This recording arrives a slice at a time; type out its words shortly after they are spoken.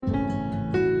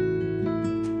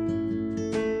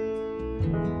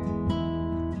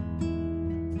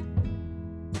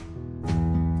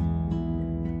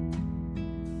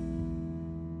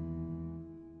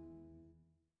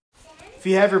If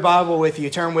you have your Bible with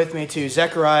you, turn with me to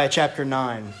Zechariah chapter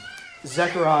 9.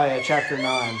 Zechariah chapter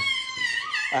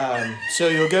 9. So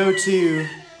you'll go to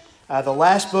the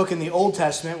last book in the Old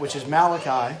Testament, which is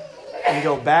Malachi, and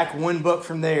go back one book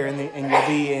from there, and you'll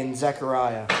be in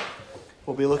Zechariah.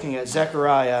 We'll be looking at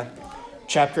Zechariah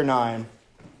chapter 9.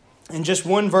 And just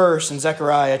one verse in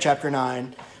Zechariah chapter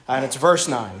 9, and it's verse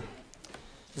 9.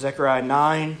 Zechariah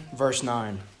 9, verse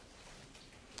 9.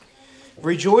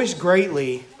 Rejoice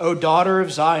greatly, O daughter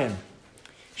of Zion.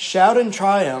 Shout in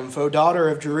triumph, O daughter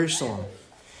of Jerusalem.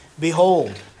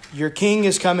 Behold, your king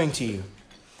is coming to you.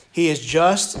 He is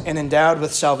just and endowed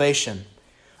with salvation,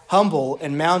 humble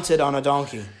and mounted on a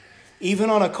donkey,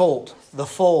 even on a colt, the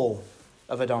foal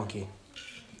of a donkey.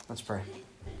 Let's pray.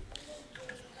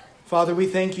 Father, we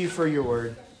thank you for your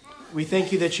word. We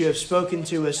thank you that you have spoken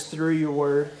to us through your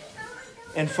word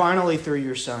and finally through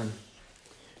your Son.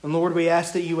 And Lord, we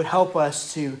ask that you would help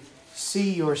us to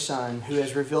see your Son who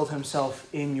has revealed himself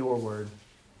in your word.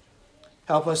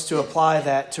 Help us to apply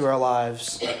that to our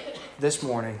lives this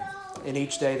morning and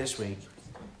each day this week.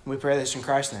 We pray this in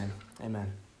Christ's name.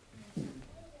 Amen.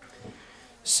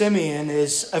 Simeon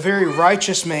is a very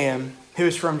righteous man who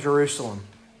is from Jerusalem.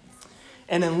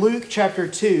 And in Luke chapter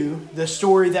 2, the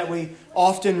story that we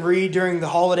often read during the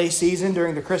holiday season,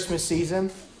 during the Christmas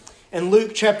season, in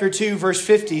Luke chapter 2, verse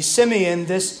 50, Simeon,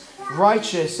 this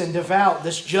righteous and devout,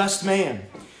 this just man,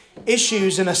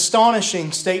 issues an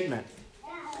astonishing statement.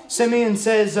 Simeon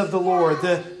says of the Lord,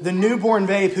 the newborn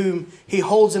babe whom he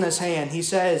holds in his hand, he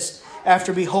says,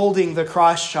 after beholding the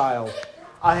Christ child,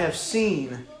 I have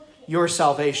seen your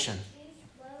salvation.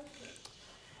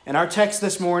 And our text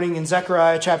this morning in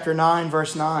Zechariah chapter 9,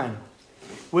 verse 9,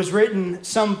 was written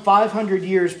some 500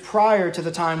 years prior to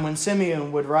the time when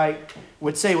Simeon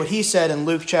would say what he said in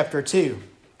Luke chapter 2.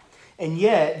 And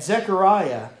yet,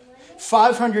 Zechariah,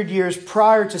 500 years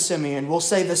prior to Simeon, will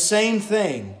say the same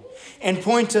thing and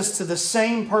point us to the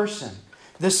same person,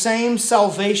 the same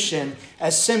salvation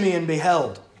as Simeon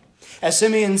beheld. As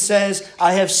Simeon says,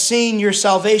 I have seen your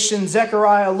salvation,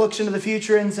 Zechariah looks into the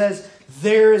future and says,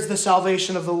 there is the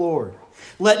salvation of the Lord.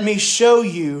 Let me show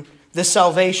you the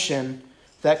salvation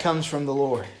that comes from the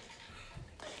Lord.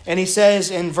 And he says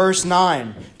in verse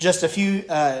 9, just a few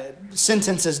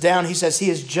sentences down, he says, he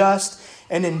is just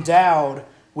and endowed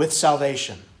with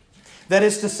salvation. That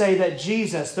is to say that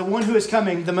Jesus, the one who is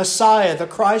coming, the Messiah, the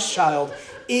Christ child,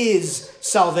 is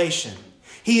salvation.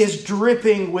 He is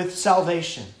dripping with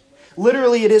salvation.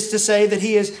 Literally, it is to say that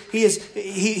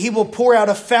he will pour out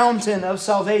a fountain of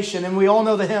salvation. And we all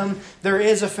know the hymn, there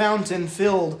is a fountain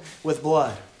filled with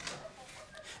blood.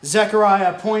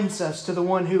 Zechariah points us to the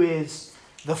one who is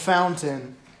the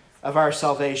fountain of our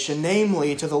salvation,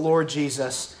 namely to the Lord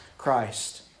Jesus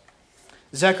Christ.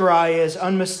 Zechariah is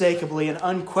unmistakably and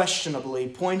unquestionably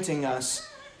pointing us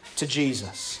to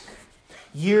Jesus.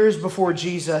 Years before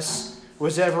Jesus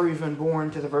was ever even born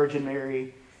to the Virgin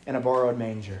Mary in a borrowed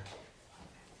manger.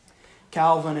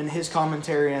 Calvin, in his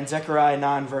commentary on Zechariah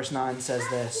 9, verse 9, says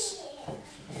this: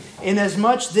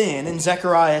 Inasmuch then, in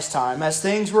Zechariah's time, as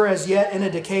things were as yet in a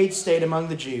decayed state among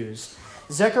the Jews,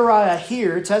 Zechariah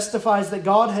here testifies that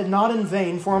God had not in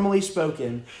vain formally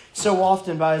spoken so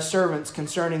often by his servants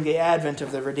concerning the advent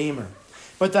of the Redeemer,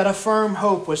 but that a firm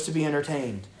hope was to be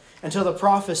entertained until the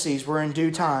prophecies were in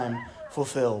due time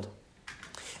fulfilled.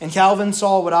 And Calvin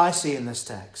saw what I see in this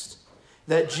text,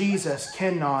 that Jesus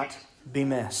cannot be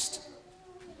missed.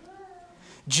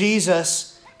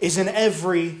 Jesus is in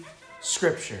every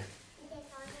Scripture.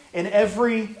 In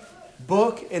every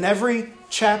book, in every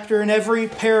chapter, in every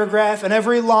paragraph, in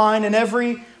every line, in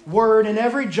every word, in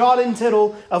every jot and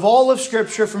tittle of all of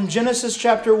Scripture from Genesis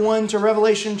chapter 1 to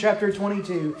Revelation chapter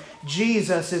 22,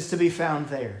 Jesus is to be found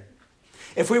there.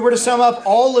 If we were to sum up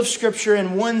all of Scripture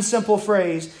in one simple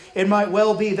phrase, it might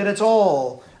well be that it's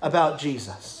all about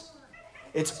Jesus.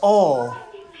 It's all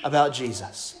about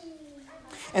Jesus.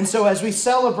 And so as we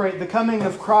celebrate the coming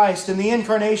of Christ and the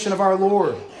incarnation of our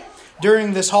Lord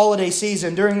during this holiday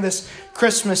season, during this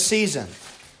Christmas season,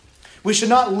 we should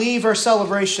not leave our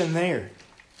celebration there.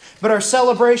 But our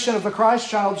celebration of the Christ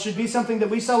child should be something that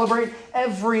we celebrate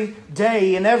every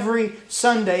day and every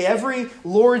Sunday, every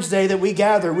Lord's Day that we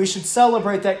gather. We should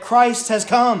celebrate that Christ has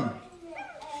come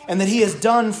and that He has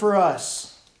done for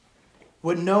us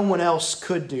what no one else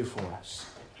could do for us.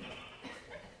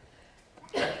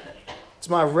 It's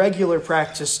my regular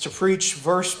practice to preach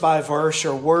verse by verse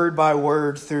or word by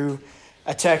word through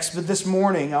a text. But this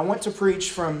morning, I want to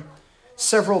preach from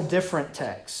several different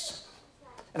texts.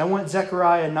 And I want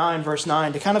Zechariah 9, verse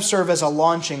 9, to kind of serve as a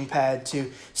launching pad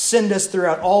to send us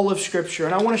throughout all of Scripture.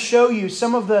 And I want to show you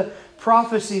some of the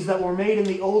prophecies that were made in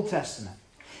the Old Testament.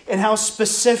 and how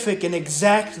specific and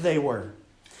exact they were.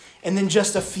 And then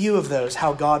just a few of those,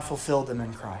 how God fulfilled them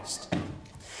in Christ.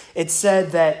 It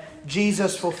said that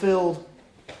Jesus fulfilled,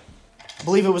 I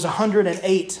believe it was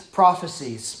 108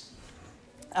 prophecies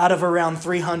out of around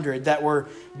 300 that were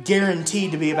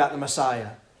guaranteed to be about the Messiah.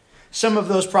 Some of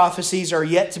those prophecies are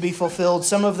yet to be fulfilled.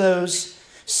 Some of those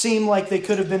seem like they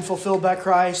could have been fulfilled by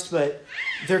Christ, but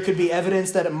there could be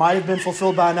evidence that it might have been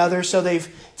fulfilled by another. So they've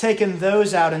taken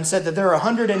those out and said that there are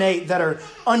 108 that are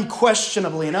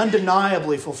unquestionably and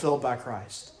undeniably fulfilled by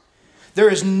Christ. There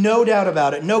is no doubt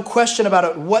about it, no question about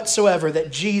it whatsoever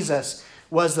that Jesus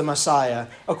was the Messiah,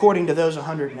 according to those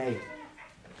 108.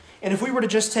 And if we were to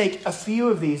just take a few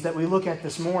of these that we look at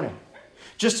this morning,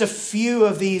 just a few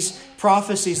of these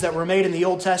prophecies that were made in the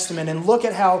Old Testament, and look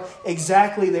at how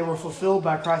exactly they were fulfilled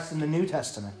by Christ in the New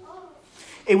Testament,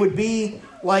 it would be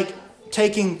like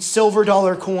taking silver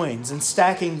dollar coins and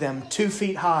stacking them 2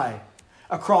 feet high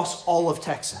across all of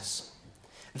Texas.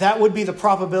 That would be the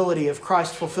probability of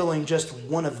Christ fulfilling just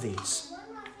one of these.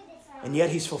 And yet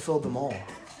he's fulfilled them all.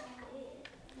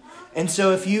 And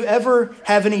so if you ever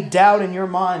have any doubt in your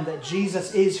mind that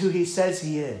Jesus is who he says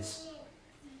he is,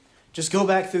 just go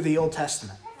back through the Old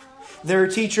Testament. There are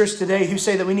teachers today who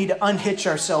say that we need to unhitch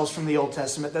ourselves from the Old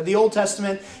Testament, that the Old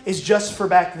Testament is just for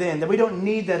back then, that we don't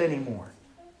need that anymore.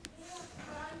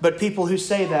 But people who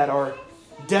say that are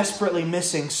desperately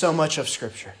missing so much of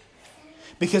Scripture,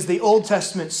 because the Old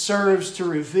Testament serves to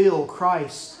reveal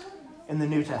Christ in the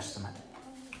New Testament.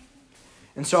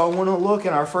 And so I want to look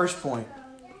at our first point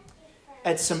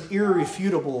at some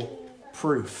irrefutable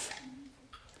proof.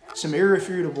 Some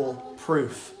irrefutable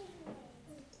proof.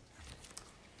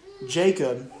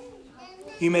 Jacob,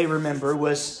 you may remember,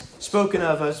 was spoken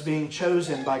of as being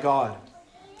chosen by God.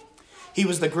 He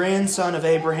was the grandson of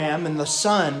Abraham and the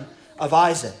son of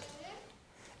Isaac.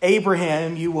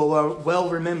 Abraham, you will well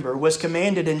remember, was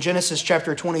commanded in Genesis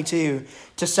chapter 22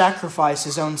 to sacrifice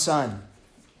his own son.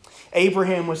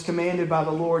 Abraham was commanded by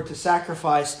the Lord to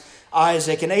sacrifice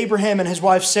Isaac, and Abraham and his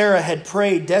wife Sarah had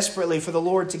prayed desperately for the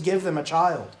Lord to give them a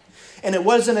child. And it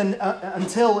wasn't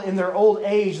until in their old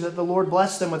age that the Lord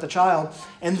blessed them with a child.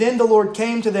 And then the Lord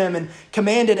came to them and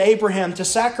commanded Abraham to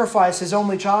sacrifice his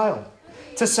only child,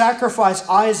 to sacrifice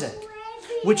Isaac,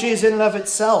 which is in and of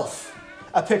itself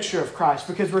a picture of Christ.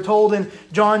 Because we're told in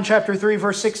John chapter 3,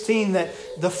 verse 16, that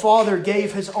the Father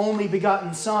gave his only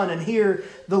begotten Son. And here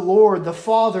the Lord, the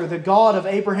Father, the God of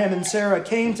Abraham and Sarah,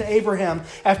 came to Abraham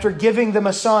after giving them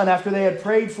a son, after they had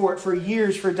prayed for it for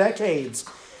years, for decades,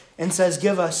 and says,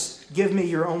 give me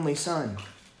your only son.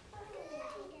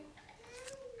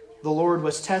 The Lord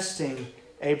was testing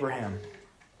Abraham.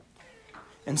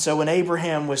 And so when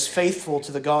Abraham was faithful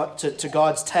to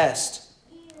God's test,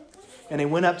 and he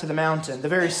went up to the mountain, the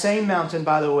very same mountain,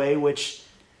 by the way, which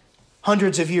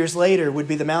hundreds of years later would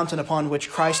be the mountain upon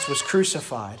which Christ was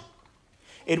crucified.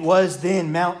 It was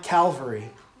then Mount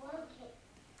Calvary.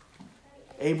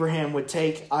 Abraham would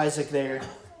take Isaac there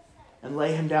and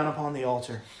lay him down upon the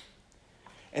altar.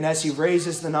 And as he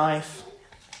raises the knife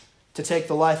to take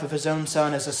the life of his own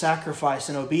son as a sacrifice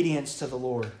in obedience to the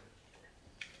Lord,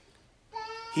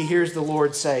 he hears the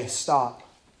Lord say, "Stop.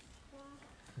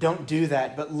 Don't do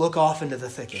that, but look off into the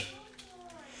thicket."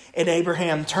 And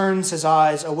Abraham turns his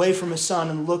eyes away from his son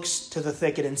and looks to the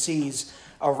thicket and sees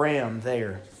a ram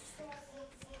there.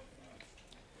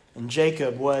 And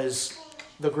Jacob was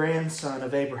the grandson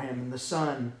of Abraham and the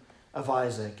son of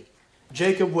Isaac.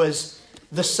 Jacob was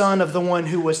the son of the one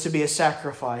who was to be a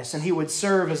sacrifice, and he would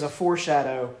serve as a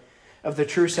foreshadow of the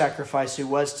true sacrifice who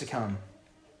was to come.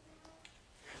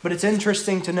 But it's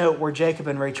interesting to note where Jacob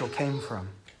and Rachel came from.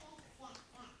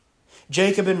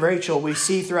 Jacob and Rachel, we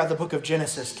see throughout the book of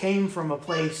Genesis, came from a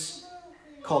place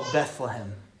called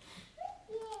Bethlehem.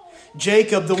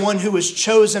 Jacob, the one who was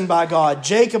chosen by God.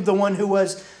 Jacob, the one who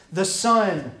was the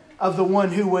son of the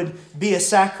one who would be a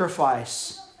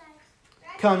sacrifice,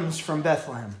 comes from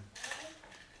Bethlehem.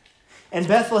 And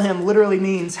Bethlehem literally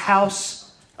means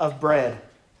house of bread.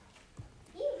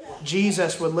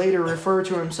 Jesus would later refer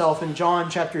to himself in John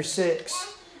chapter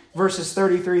 6, verses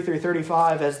 33 through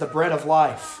 35 as the bread of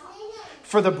life.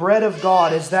 For the bread of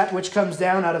God is that which comes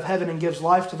down out of heaven and gives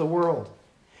life to the world.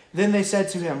 Then they said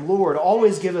to him, "Lord,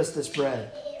 always give us this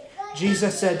bread."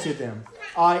 Jesus said to them,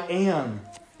 "I am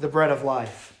the bread of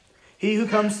life. He who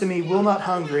comes to me will not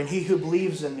hunger, and he who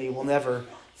believes in me will never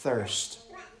thirst."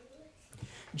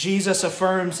 Jesus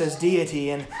affirms his deity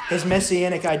and his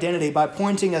messianic identity by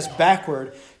pointing us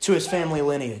backward to his family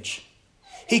lineage.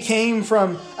 He came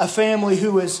from a family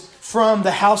who was from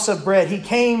the house of bread. He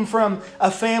came from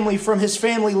a family, from his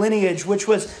family lineage, which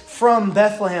was from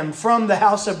Bethlehem, from the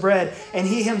house of bread. And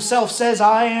he himself says,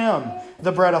 I am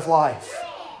the bread of life.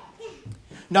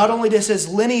 Not only does his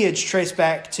lineage trace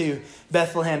back to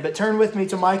Bethlehem, but turn with me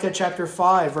to Micah chapter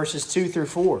 5, verses 2 through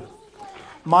 4.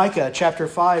 Micah chapter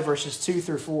 5, verses 2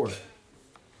 through 4.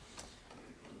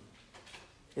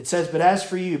 It says, But as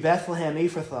for you, Bethlehem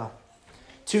Ephrathah,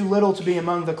 too little to be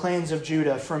among the clans of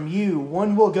Judah, from you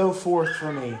one will go forth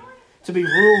for me, to be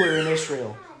ruler in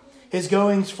Israel. His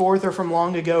goings forth are from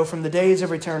long ago, from the days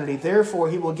of eternity. Therefore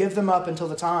he will give them up until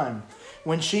the time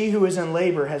when she who is in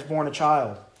labor has borne a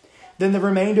child. Then the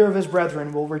remainder of his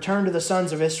brethren will return to the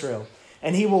sons of Israel,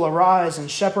 and he will arise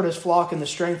and shepherd his flock in the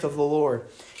strength of the Lord,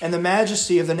 and the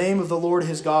majesty of the name of the Lord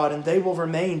his God, and they will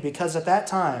remain, because at that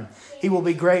time he will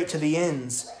be great to the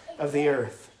ends of the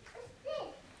earth.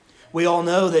 We all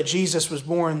know that Jesus was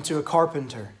born to a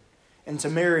carpenter and to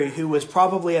Mary, who was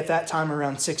probably at that time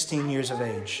around 16 years of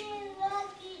age.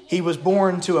 He was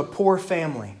born to a poor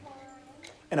family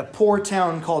in a poor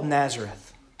town called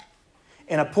Nazareth,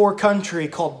 in a poor country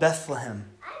called Bethlehem,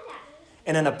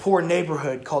 and in a poor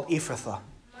neighborhood called Ephrathah.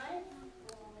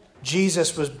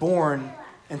 Jesus was born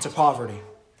into poverty.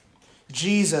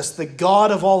 Jesus, the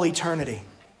God of all eternity,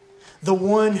 the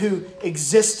one who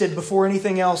existed before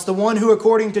anything else, the one who,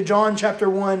 according to John chapter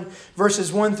 1,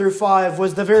 verses 1 through 5,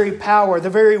 was the very power, the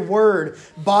very word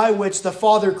by which the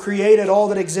Father created all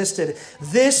that existed.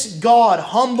 This God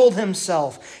humbled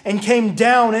himself and came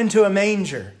down into a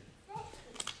manger.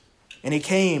 And he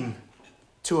came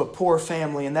to a poor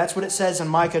family. And that's what it says in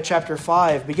Micah chapter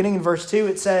 5. Beginning in verse 2,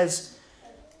 it says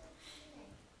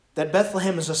that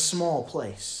Bethlehem is a small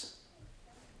place.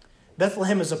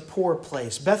 Bethlehem is a poor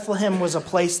place. Bethlehem was a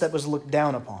place that was looked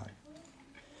down upon.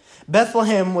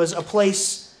 Bethlehem was a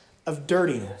place of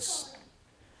dirtiness.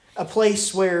 A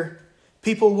place where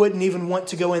people wouldn't even want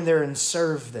to go in there and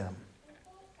serve them.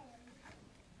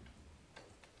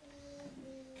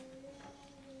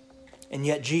 And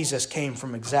yet Jesus came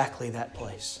from exactly that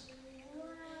place.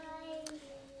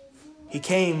 He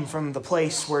came from the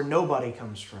place where nobody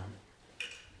comes from.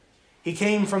 He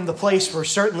came from the place where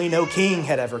certainly no king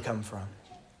had ever come from.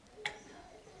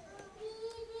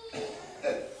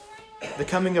 The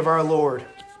coming of our Lord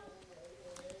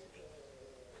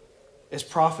is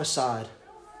prophesied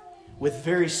with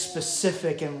very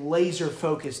specific and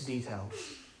laser-focused details.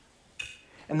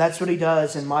 And that's what he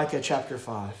does in Micah chapter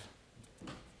 5.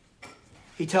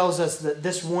 He tells us that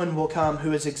this one will come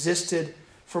who has existed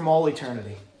from all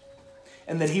eternity,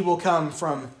 and that he will come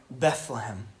from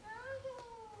Bethlehem.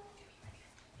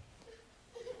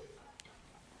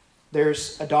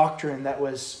 There's a doctrine that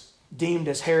was deemed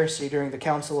as heresy during the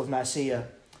Council of Nicaea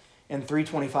in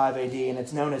 325 AD, and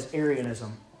it's known as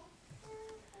Arianism.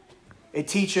 It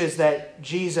teaches that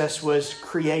Jesus was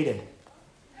created.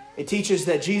 It teaches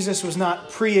that Jesus was not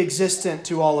pre-existent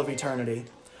to all of eternity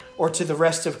or to the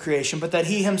rest of creation, but that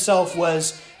he himself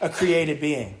was a created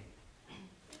being.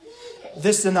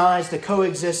 This denies the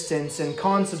coexistence and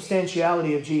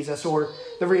consubstantiality of Jesus, or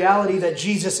the reality that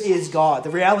Jesus is God,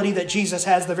 the reality that Jesus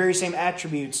has the very same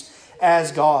attributes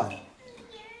as God.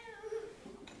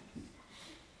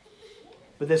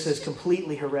 But this is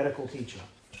completely heretical teaching.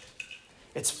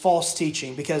 It's false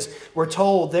teaching, because we're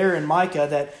told there in Micah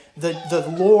that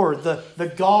the Lord,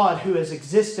 the God who has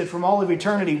existed from all of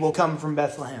eternity, will come from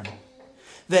Bethlehem.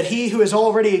 That he who has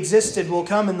already existed will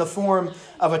come in the form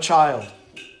of a child.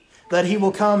 That he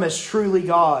will come as truly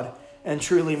God and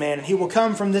truly man. And he will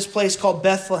come from this place called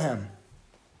Bethlehem.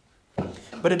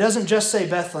 But it doesn't just say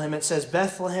Bethlehem, it says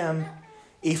Bethlehem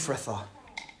Ephrathah.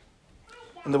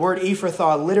 And the word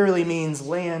Ephrathah literally means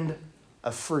land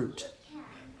of fruit.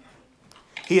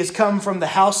 He has come from the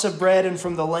house of bread and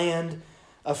from the land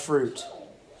of fruit.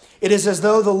 It is as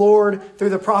though the Lord,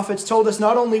 through the prophets, told us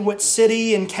not only what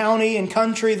city and county and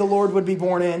country the Lord would be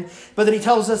born in, but that he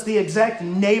tells us the exact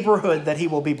neighborhood that he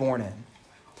will be born in.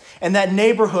 And that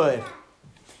neighborhood,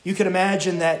 you could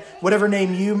imagine that whatever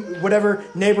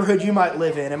neighborhood you might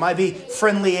live in, it might be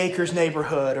Friendly Acres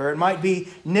neighborhood, or it might be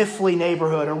Nifley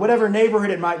neighborhood, or whatever neighborhood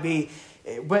it might be.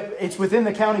 But it's within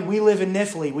the county. We live in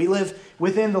Nifley. We live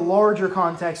within the larger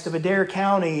context of Adair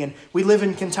County, and we live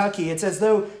in Kentucky. It's as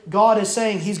though God is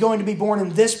saying he's going to be born in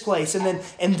this place, and then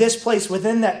in this place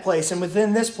within that place, and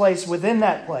within this place within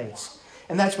that place.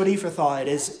 And that's what Ephrathah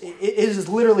is. It is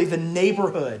literally the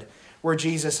neighborhood where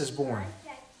Jesus is born.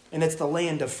 And it's the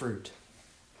land of fruit.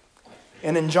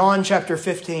 And in John chapter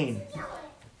 15,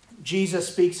 Jesus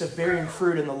speaks of bearing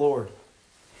fruit in the Lord.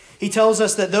 He tells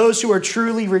us that those who are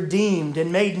truly redeemed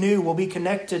and made new will be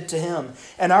connected to him.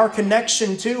 And our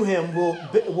connection to him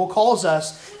will cause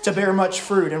us to bear much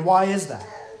fruit. And why is that?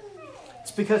 It's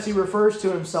because he refers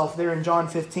to himself there in John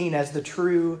 15 as the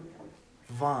true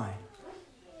vine.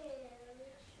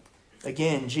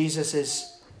 Again, Jesus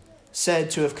is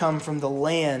said to have come from the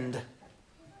land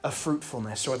of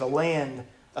fruitfulness, or the land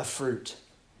of fruit.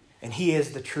 And he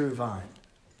is the true vine.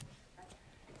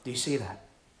 Do you see that?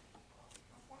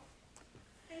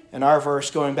 In our verse,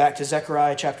 going back to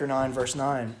Zechariah chapter 9, verse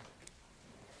 9,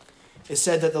 it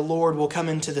said that the Lord will come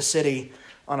into the city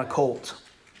on a colt.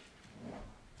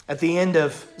 At the end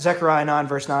of Zechariah 9,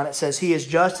 verse 9, it says, He is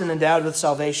just and endowed with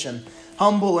salvation,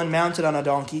 humble and mounted on a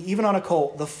donkey, even on a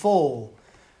colt, the foal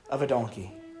of a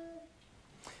donkey.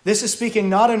 This is speaking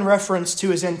not in reference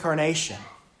to his incarnation,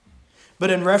 but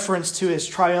in reference to his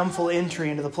triumphal entry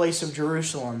into the place of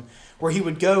Jerusalem, where he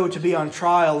would go to be on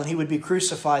trial and he would be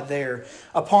crucified there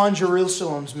upon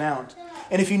Jerusalem's mount.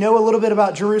 And if you know a little bit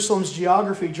about Jerusalem's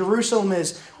geography, Jerusalem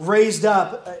is raised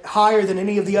up higher than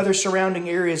any of the other surrounding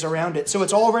areas around it. So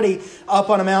it's already up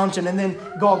on a mountain. And then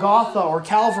Golgotha or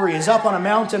Calvary is up on a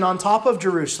mountain on top of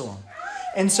Jerusalem.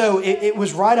 And so it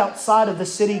was right outside of the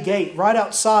city gate, right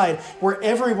outside where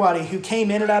everybody who came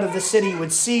in and out of the city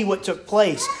would see what took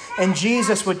place. And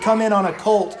Jesus would come in on a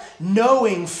colt,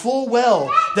 knowing full well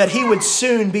that he would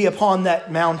soon be upon that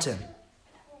mountain.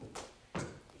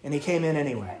 And he came in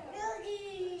anyway.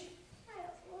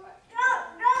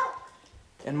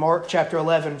 In Mark chapter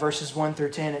 11, verses 1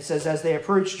 through 10, it says, As they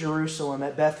approached Jerusalem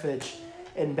at Bethphage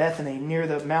in Bethany, near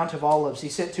the Mount of Olives, he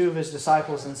sent two of his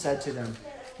disciples and said to them,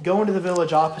 Go into the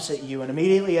village opposite you, and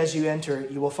immediately as you enter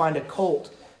it, you will find a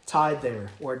colt tied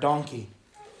there, or a donkey,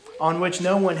 on which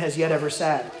no one has yet ever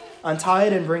sat. Untie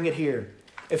it and bring it here.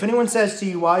 If anyone says to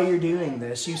you, Why are you doing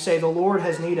this? You say, The Lord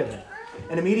has need of it.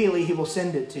 And immediately he will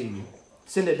send it to you.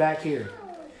 Send it back here.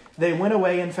 They went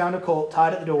away and found a colt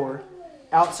tied at the door,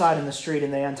 outside in the street,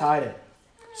 and they untied it.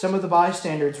 Some of the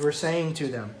bystanders were saying to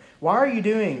them, What are you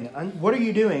doing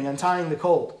untying the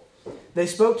colt? They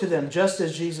spoke to them just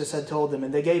as Jesus had told them,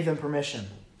 and they gave them permission.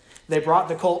 They brought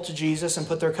the colt to Jesus and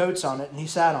put their coats on it, and he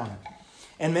sat on it.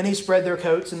 And many spread their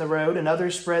coats in the road, and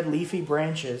others spread leafy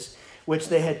branches, which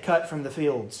they had cut from the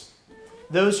fields.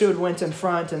 Those who had went in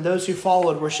front and those who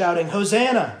followed were shouting,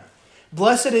 Hosanna!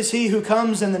 Blessed is he who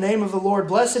comes in the name of the Lord.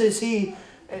 Blessed is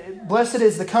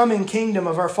the coming kingdom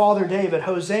of our father David.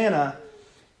 Hosanna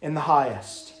in the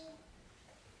highest.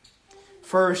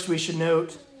 First, we should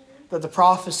note that the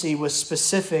prophecy was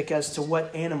specific as to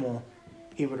what animal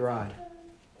he would ride.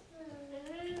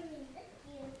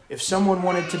 If someone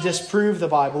wanted to disprove the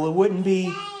Bible, it wouldn't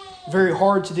be very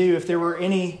hard to do if there were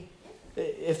any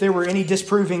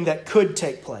disproving that could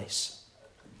take place.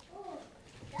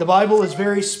 The Bible is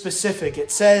very specific.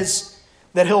 It says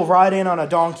that he'll ride in on a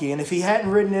donkey, and if he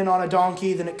hadn't ridden in on a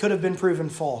donkey, then it could have been proven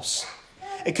false.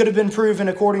 It could have been proven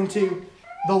according to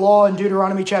the law in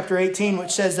Deuteronomy chapter 18,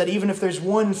 which says that even if there's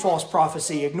one false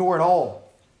prophecy, ignore it all.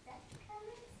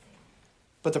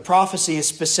 But the prophecy is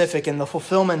specific, and the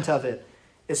fulfillment of it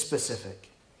is specific,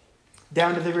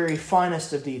 down to the very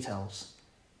finest of details.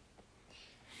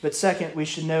 But second, we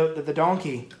should note that the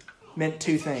donkey meant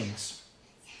two things.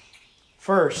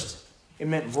 First, it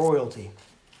meant royalty.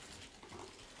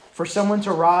 For someone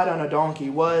to ride on a donkey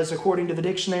was, according to the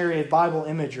Dictionary of Bible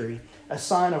Imagery, a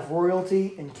sign of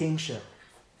royalty and kingship.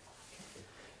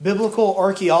 Biblical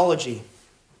archaeology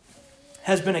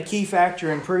has been a key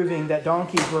factor in proving that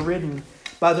donkeys were ridden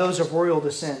by those of royal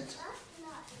descent.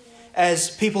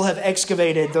 As people have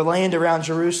excavated the land around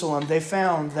Jerusalem, they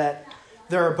found that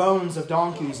there are bones of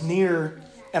donkeys near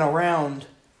and around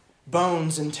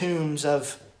bones and tombs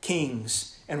of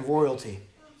kings and royalty.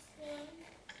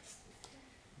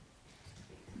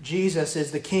 Jesus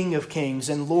is the King of Kings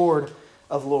and Lord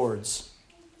of Lords.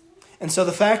 And so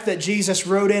the fact that Jesus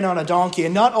rode in on a donkey,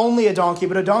 and not only a donkey,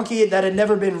 but a donkey that had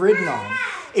never been ridden on,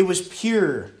 it was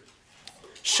pure,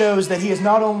 shows that he is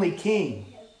not only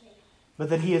king,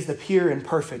 but that he is the pure and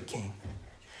perfect king.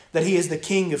 That he is the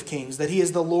King of Kings, that he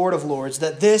is the Lord of Lords,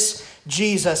 that this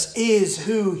Jesus is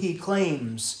who he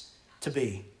claims to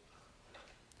be,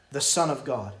 the Son of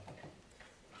God.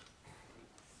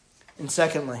 And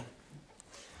secondly,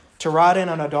 to ride in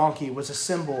on a donkey was a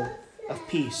symbol of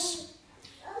peace.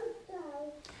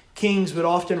 Kings would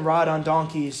often ride on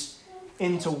donkeys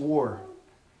into war.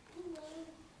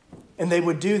 And they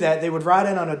would do that. They would ride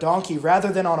in on a donkey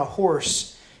rather than on a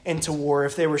horse into war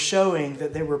if they were showing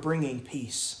that they were bringing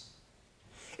peace.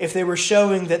 If they were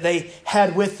showing that they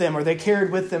had with them or they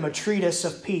carried with them a treatise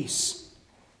of peace.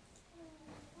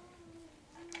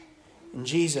 And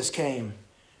Jesus came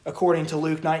according to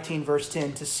Luke 19, verse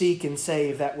 10, to seek and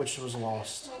save that which was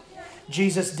lost.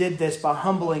 Jesus did this by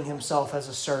humbling himself as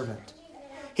a servant.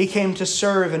 He came to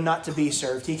serve and not to be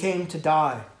served. He came to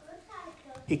die.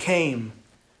 He came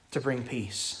to bring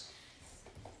peace.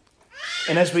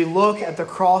 And as we look at the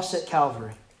cross at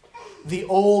Calvary, the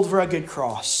old rugged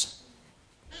cross,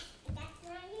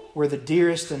 where the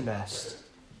dearest and best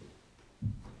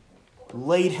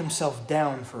laid himself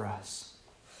down for us,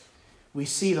 we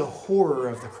see the horror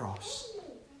of the cross.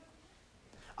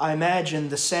 I imagine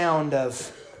the sound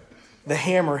of the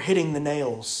hammer hitting the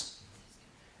nails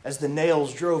as the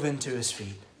nails drove into his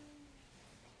feet.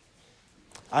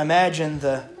 I imagine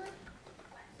the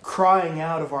crying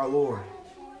out of our Lord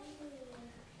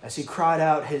as he cried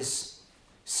out his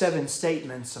 7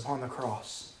 statements upon the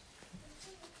cross.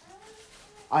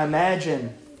 I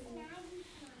imagine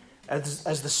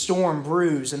as the storm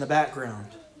brews in the background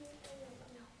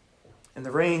and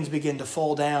the rains begin to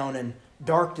fall down and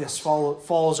darkness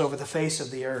falls over the face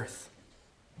of the earth,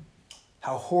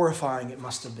 how horrifying it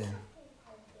must have been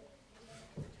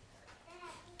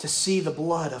to see the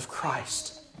blood of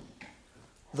Christ,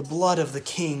 the blood of the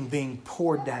King being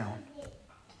poured down,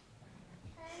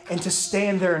 and to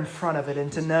stand there in front of it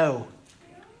and to know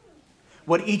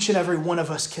what each and every one of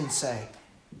us can say,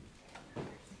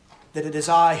 that it is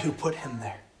I who put him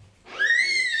there.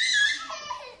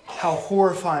 How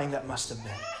horrifying that must have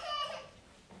been.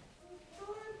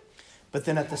 But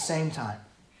then at the same time,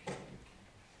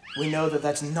 we know that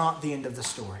that's not the end of the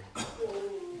story.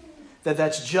 That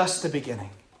that's just the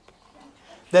beginning.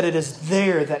 That it is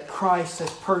there that Christ has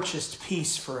purchased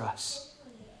peace for us.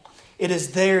 It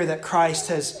is there that Christ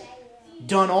has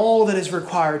done all that is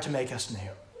required to make us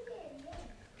new.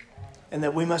 And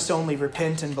that we must only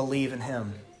repent and believe in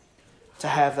him to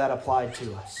have that applied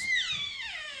to us.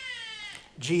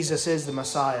 Jesus is the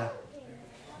Messiah,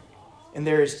 and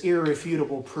there is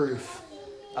irrefutable proof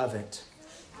of it.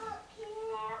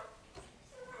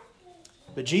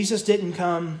 But Jesus didn't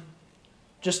come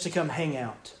just to come hang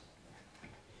out.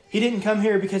 He didn't come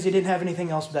here because he didn't have anything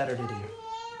else better to do.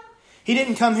 He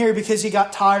didn't come here because he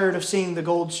got tired of seeing the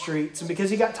gold streets and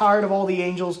because he got tired of all the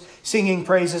angels singing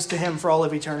praises to him for all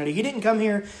of eternity. He didn't come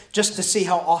here just to see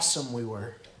how awesome we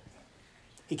were.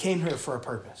 He came here for a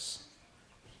purpose.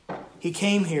 He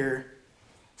came here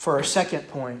for our second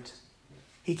point.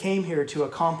 He came here to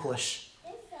accomplish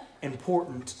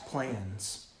important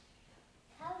plans.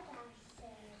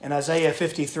 In Isaiah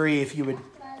 53, if you would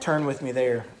turn with me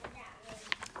there.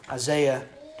 Isaiah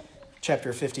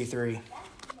chapter 53.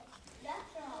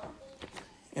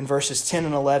 In verses 10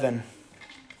 and 11,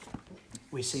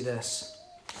 we see this.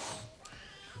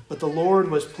 But the Lord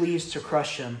was pleased to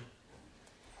crush him,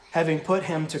 having put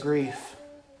him to grief.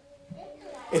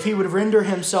 If he would render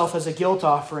himself as a guilt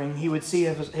offering, he would see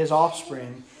his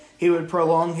offspring. He would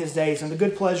prolong his days, and the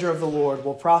good pleasure of the Lord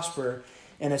will prosper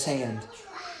in his hand.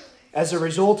 As a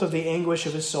result of the anguish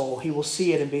of his soul, he will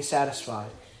see it and be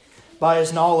satisfied. By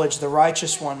his knowledge, the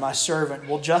righteous one, my servant,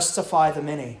 will justify the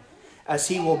many, as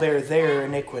he will bear their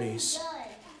iniquities.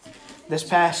 This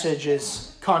passage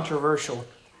is controversial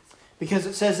because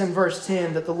it says in verse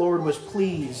 10 that the Lord was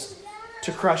pleased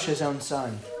to crush his own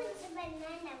son.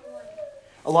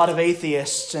 A lot of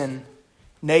atheists and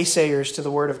naysayers to the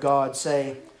Word of God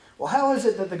say, well, how is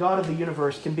it that the God of the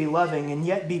universe can be loving and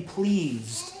yet be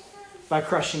pleased by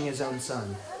crushing his own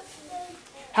son?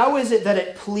 How is it that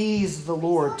it pleased the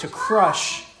Lord to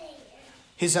crush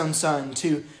his own son,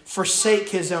 to forsake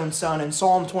his own son? In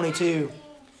Psalm 22,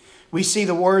 we see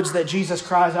the words that Jesus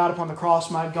cries out upon the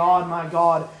cross, my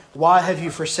God, why have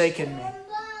you forsaken me?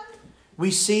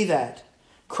 We see that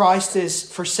Christ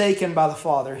is forsaken by the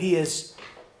Father. He is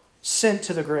sent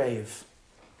to the grave.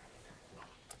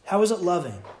 How is it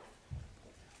loving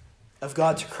of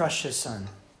God to crush his son?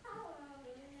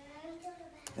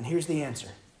 And here's the answer.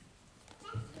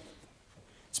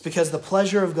 It's because the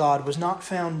pleasure of God was not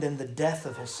found in the death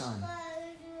of his son,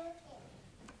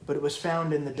 but it was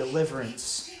found in the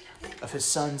deliverance of his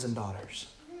sons and daughters.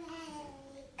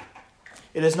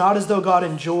 It is not as though God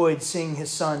enjoyed seeing his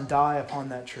son die upon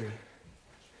that tree,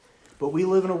 but we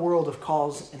live in a world of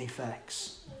cause and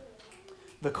effects.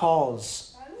 The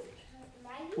cause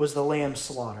was the lamb's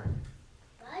slaughter,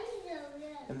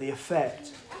 and the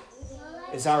effect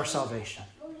is our salvation.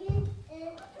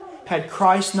 Had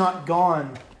Christ not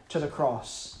gone to the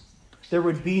cross, there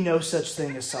would be no such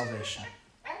thing as salvation.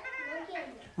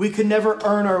 We could never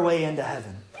earn our way into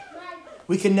heaven.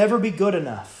 We can never be good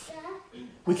enough.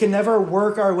 We can never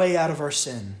work our way out of our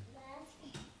sin.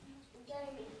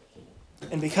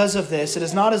 And because of this, it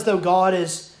is not as though God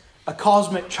is a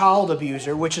cosmic child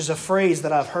abuser, which is a phrase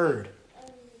that I've heard.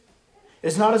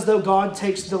 It's not as though God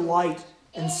takes delight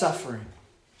in suffering,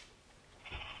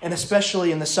 and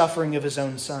especially in the suffering of his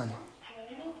own Son.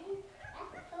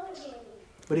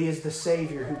 But he is the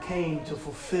Savior who came to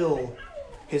fulfill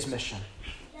his mission.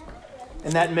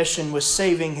 And that mission was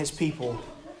saving his people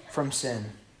from sin.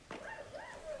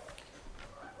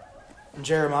 In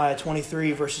Jeremiah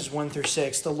 23, verses 1 through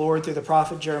 6, the Lord, through the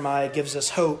prophet Jeremiah, gives us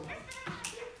hope.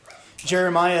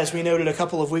 Jeremiah, as we noted a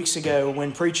couple of weeks ago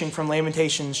when preaching from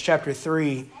Lamentations chapter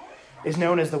 3, is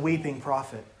known as the weeping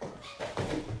prophet.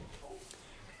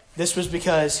 This was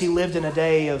because he lived in a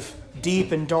day of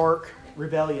deep and dark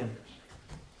rebellion.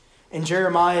 In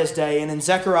Jeremiah's day and in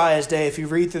Zechariah's day, if you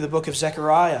read through the book of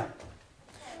Zechariah,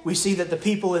 we see that the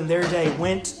people in their day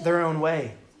went their own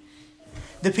way.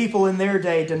 The people in their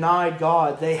day denied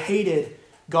God. They hated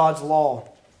God's law.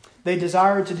 They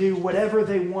desired to do whatever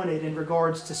they wanted in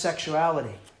regards to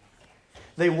sexuality.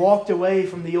 They walked away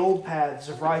from the old paths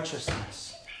of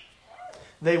righteousness.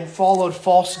 They followed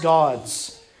false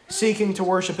gods, seeking to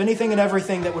worship anything and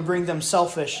everything that would bring them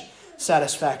selfish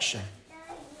satisfaction.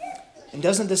 And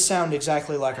doesn't this sound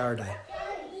exactly like our day?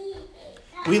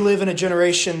 We live in a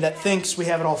generation that thinks we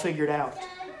have it all figured out.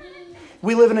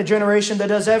 We live in a generation that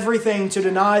does everything to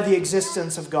deny the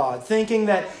existence of God, thinking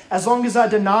that as long as I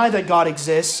deny that God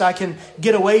exists, I can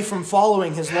get away from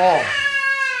following his law.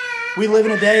 We live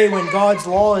in a day when God's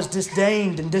law is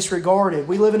disdained and disregarded.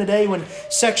 We live in a day when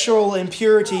sexual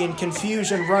impurity and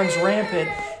confusion runs rampant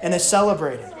and is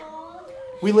celebrated.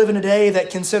 We live in a day that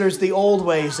considers the old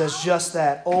ways as just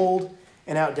that, old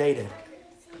and outdated.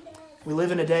 We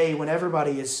live in a day when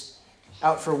everybody is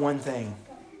out for one thing,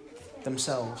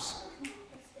 themselves.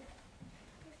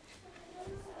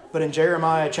 But in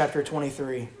Jeremiah chapter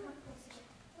 23,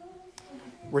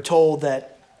 we're told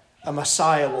that a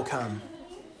Messiah will come.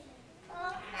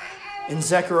 In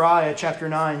Zechariah chapter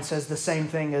 9 says the same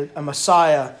thing, a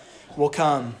Messiah will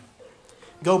come.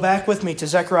 Go back with me to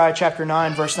Zechariah chapter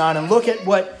 9, verse 9, and look at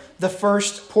what the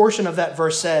first portion of that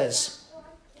verse says.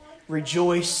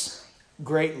 Rejoice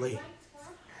greatly,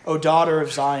 O daughter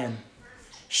of Zion.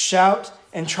 Shout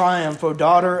and triumph, O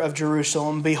daughter of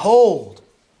Jerusalem. Behold,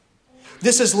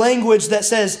 this is language that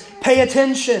says, pay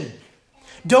attention.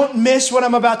 Don't miss what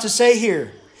I'm about to say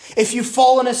here. If you've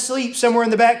fallen asleep somewhere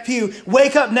in the back pew,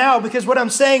 wake up now, because what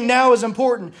I'm saying now is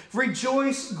important.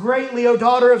 Rejoice greatly, O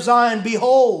daughter of Zion.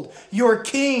 Behold, your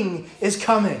king is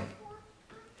coming.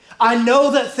 I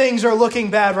know that things are looking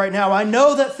bad right now. I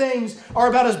know that things are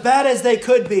about as bad as they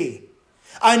could be.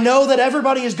 I know that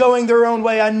everybody is going their own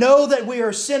way. I know that we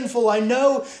are sinful. I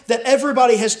know that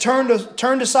everybody has turned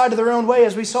aside to their own way,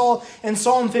 as we saw in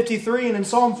Psalm 53 and in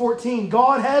Psalm 14.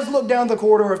 God has looked down the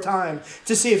corridor of time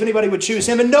to see if anybody would choose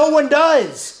him, and no one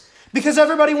does, because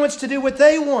everybody wants to do what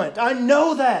they want. I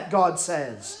know that, God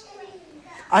says.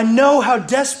 I know how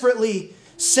desperately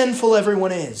sinful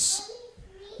everyone is.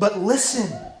 But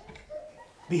listen,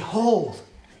 behold,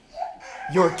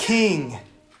 your king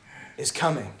is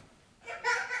coming.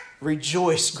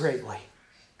 Rejoice greatly.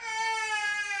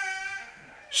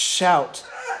 Shout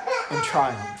and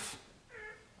triumph.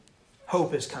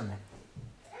 Hope is coming.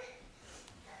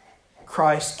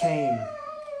 Christ came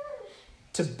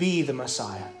to be the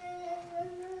Messiah.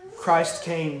 Christ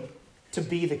came to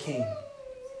be the King.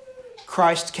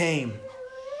 Christ came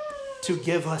to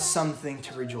give us something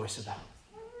to rejoice about.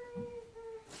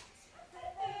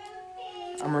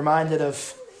 I'm reminded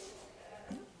of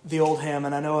the old hymn,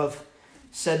 and I know I've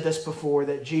said this before,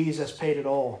 that Jesus paid it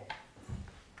all.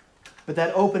 But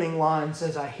that opening line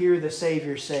says, I hear the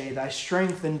Savior say, thy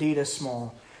strength indeed is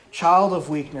small. Child of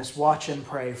weakness, watch and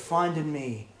pray. Find in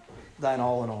me thine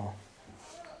all in all.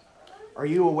 Are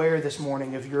you aware this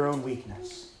morning of your own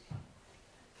weakness?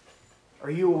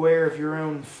 Are you aware of your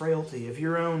own frailty, of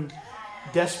your own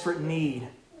desperate need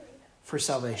for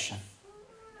salvation?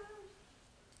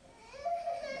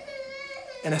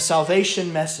 And a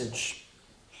salvation message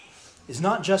is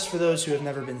not just for those who have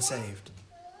never been saved.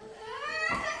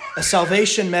 A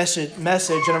salvation message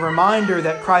and a reminder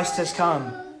that Christ has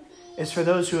come is for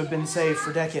those who have been saved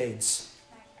for decades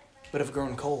but have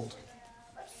grown cold.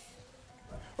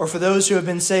 Or for those who have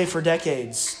been saved for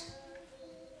decades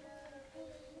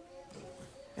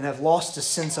and have lost a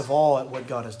sense of awe at what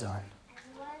God has done.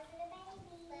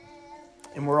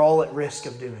 And we're all at risk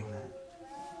of doing that.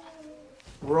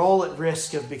 We're all at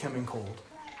risk of becoming cold.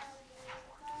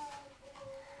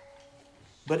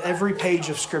 But every page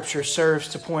of Scripture serves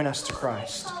to point us to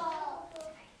Christ.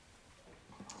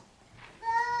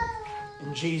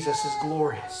 And Jesus is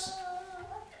glorious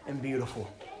and beautiful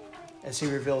as he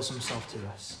reveals himself to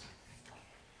us.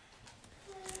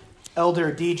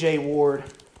 Elder D.J. Ward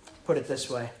put it this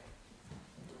way.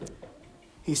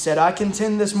 He said, I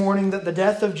contend this morning that the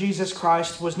death of Jesus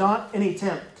Christ was not an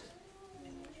attempt.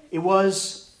 It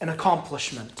was an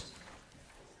accomplishment.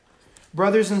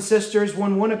 Brothers and sisters,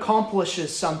 when one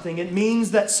accomplishes something, it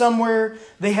means that somewhere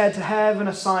they had to have an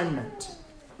assignment.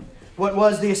 What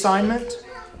was the assignment?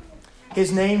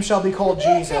 His name shall be called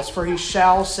Jesus, for he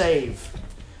shall save.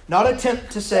 Not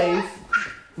attempt to save,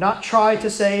 not try to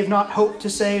save, not hope to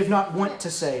save, not want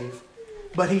to save,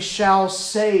 but he shall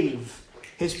save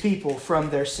his people from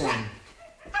their sin.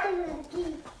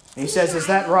 And he says, is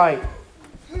that right?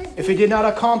 If he did not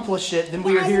accomplish it, then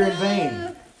we are here in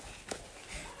vain.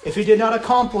 If he did not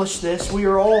accomplish this, we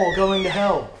are all going to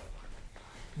hell.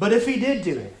 But if he did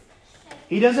do it,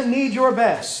 he doesn't need your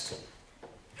best.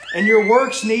 And your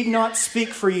works need not speak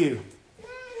for you.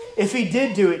 If he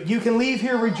did do it, you can leave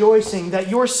here rejoicing that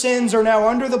your sins are now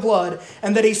under the blood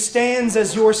and that he stands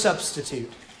as your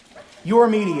substitute, your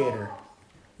mediator,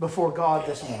 before God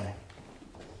this morning.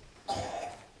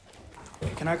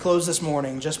 Can I close this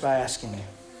morning just by asking you,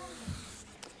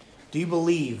 do you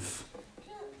believe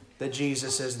that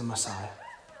Jesus is the Messiah?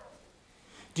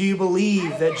 Do you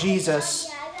believe that Jesus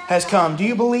has come? Do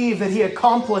you believe that he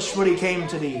accomplished what he came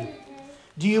to do?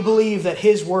 Do you believe that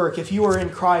his work, if you are in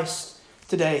Christ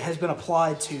today, has been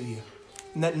applied to you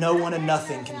and that no one and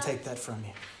nothing can take that from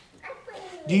you?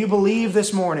 Do you believe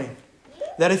this morning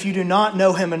that if you do not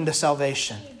know him into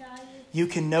salvation, you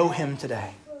can know him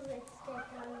today?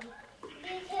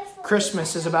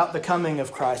 Christmas is about the coming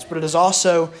of Christ, but it is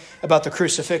also about the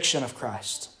crucifixion of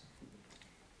Christ.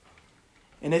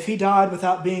 And if he died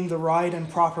without being the right and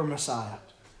proper Messiah,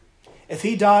 if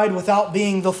he died without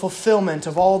being the fulfillment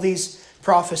of all these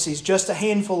prophecies, just a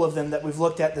handful of them that we've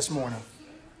looked at this morning,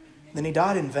 then he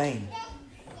died in vain.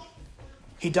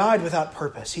 He died without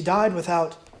purpose. He died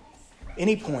without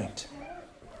any point.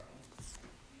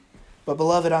 But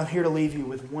beloved, I'm here to leave you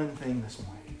with one thing this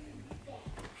morning.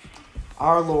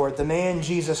 Our Lord, the man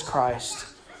Jesus Christ,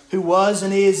 who was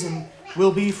and is and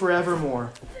will be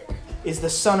forevermore, is the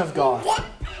Son of God,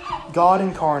 God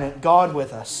incarnate, God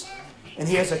with us. And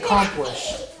he has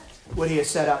accomplished what he has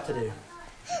set out to do.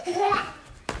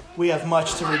 We have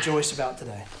much to rejoice about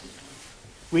today.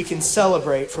 We can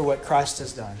celebrate for what Christ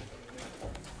has done.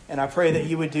 And I pray that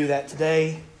you would do that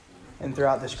today and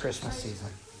throughout this Christmas season.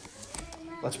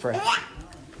 Let's pray.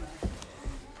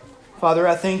 Father,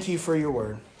 I thank you for your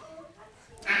word.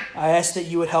 I ask that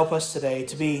you would help us today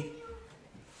to be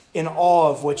in awe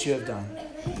of what you have done.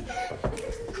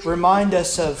 Remind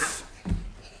us of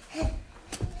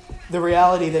the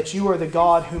reality that you are the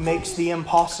God who makes the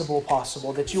impossible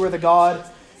possible, that you are the God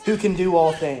who can do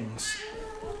all things,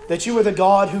 that you are the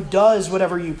God who does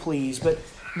whatever you please, but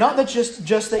not that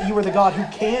just that you are the God who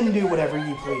can do whatever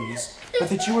you please, but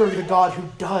that you are the God who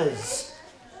does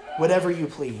whatever you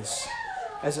please,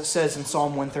 as it says in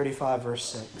Psalm 135, verse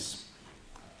 6.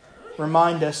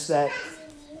 Remind us that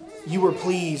you were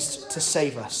pleased to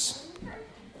save us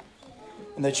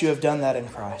and that you have done that in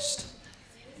Christ.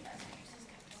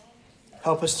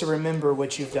 Help us to remember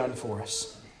what you've done for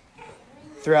us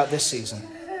throughout this season.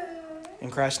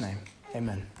 In Christ's name,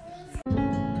 amen.